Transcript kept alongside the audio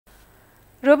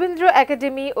Rabindra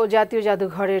academy ও জাতীয়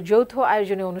জাদুঘরের যৌথ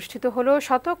আয়োজনে অনুষ্ঠিত হল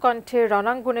শতকণ্ঠে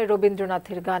রণাঙ্গনে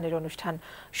রবীন্দ্রনাথের গানের অনুষ্ঠান।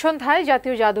 সন্ধ্যায়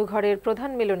জাতীয় জাদুঘরের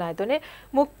প্রধান মিলনায়তনে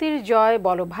মুক্তির জয়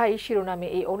বলো ভাই শিরোনামে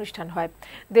এই অনুষ্ঠান হয়।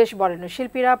 দেশ বরেণ্য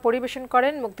শিল্পীরা পরিবেশন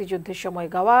করেন মুক্তিযুদ্ধের সময়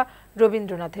গাওয়া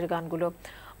রবীন্দ্রনাথের গানগুলো।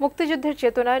 মুক্তিযুদ্ধের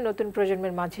চেতনায় নতুন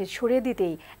প্রজন্মের মাঝে ছড়িয়ে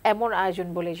দিতেই এমন আয়োজন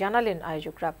বলে জানালেন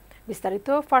আয়োজকরা। বিস্তারিত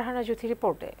ফারহানা জুথি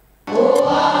রিপোর্টে।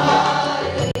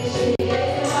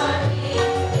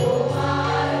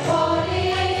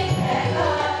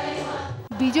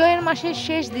 বিজয়ের মাসের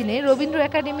শেষ দিনে রবীন্দ্র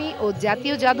একাডেমি ও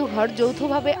জাতীয় জাদুঘর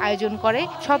যৌথভাবে আয়োজন করে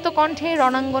শতকণ্ঠে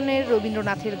রণাঙ্গনের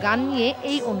রবীন্দ্রনাথের গান নিয়ে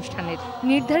এই অনুষ্ঠানের।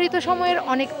 নির্ধারিত সময়ের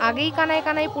অনেক আগেই কানায়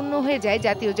কানায় পূর্ণ হয়ে যায়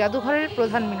জাতীয় জাদুঘরের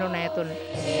প্রধান মিলনায়তন।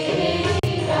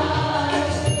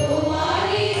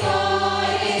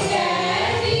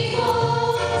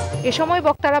 এ সময়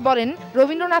বক্তারা বলেন,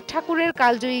 রবীন্দ্রনাথ ঠাকুরের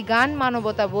কালজয়ী গান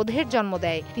মানবতা বোধের জন্ম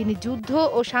দেয়। তিনি যুদ্ধ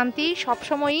ও শান্তি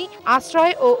সবসময়ই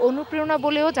আশ্রয় ও অনুপ্রেরণা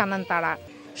বলেও জানান তারা।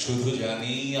 শুধু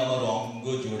জানি আমার অঙ্গ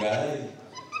জোড়ায়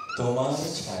তোমার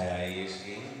ছায়ায়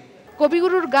এসে।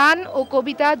 কবিগুরুর গান ও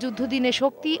কবিতা যুদ্ধদিনে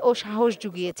শক্তি ও সাহস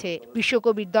জুগিয়েছে।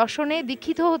 বিশ্বকবির দর্শনে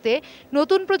দীক্ষিত হতে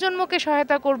নতুন প্রজন্মকে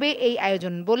সহায়তা করবে এই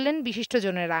আয়োজন, বললেন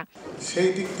বিশিষ্টজনেরা। সেই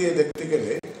দিক দিয়ে দেখতে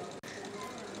গেলে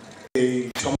এই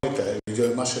সময়টায়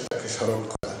বিজয় মাসে তাকে স্মরণ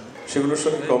করা, সেগুলোর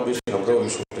সঙ্গে কম বেশি আমরা ওই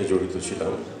সময় জড়িত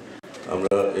ছিলাম।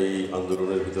 আমরা এই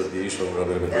আন্দোলনের ভিতর দিয়ে,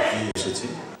 সংগ্রামের ভিতর দিয়ে এসেছি।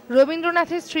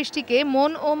 রবীন্দ্রনাথের সৃষ্টিকে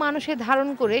মন ও মানুষে ধারণ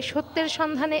করে সত্যের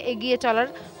সন্ধানে এগিয়ে চলার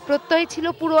প্রত্যয় ছিল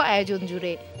পুরো আয়োজন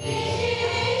জুড়ে।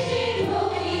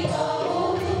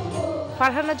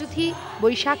 ফারহানা জুথি,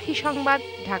 বৈশাখী সংবাদ,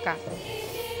 ঢাকা।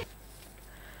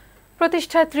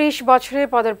 প্রতিষ্ঠা ৩০ বছরে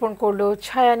পদার্পণ করল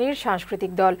ছায়ানীর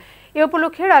সাংস্কৃতিক দল। এ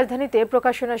উপলক্ষে রাজধানীতে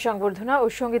প্রকাশনা, সংবর্ধনা ও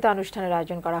সঙ্গীতানুষ্ঠানের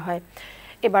আয়োজন করা হয়।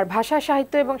 এবার ভাষা,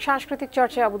 সাহিত্য এবং সাংস্কৃতিক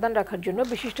চর্চায় অবদান রাখার জন্য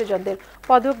বিশিষ্টজনদের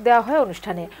পদক দেওয়া হয়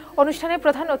অনুষ্ঠানে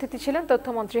প্রধান অতিথি ছিলেন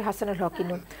তথ্যমন্ত্রী হাসানুল হক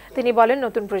ইনু। তিনি বলেন,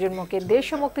 নতুন প্রজন্মকে দেশ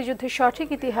ও মুক্তিযুদ্ধের সঠিক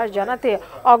ইতিহাস জানাতে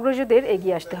অগ্রজদের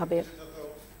এগিয়ে আসতে হবে।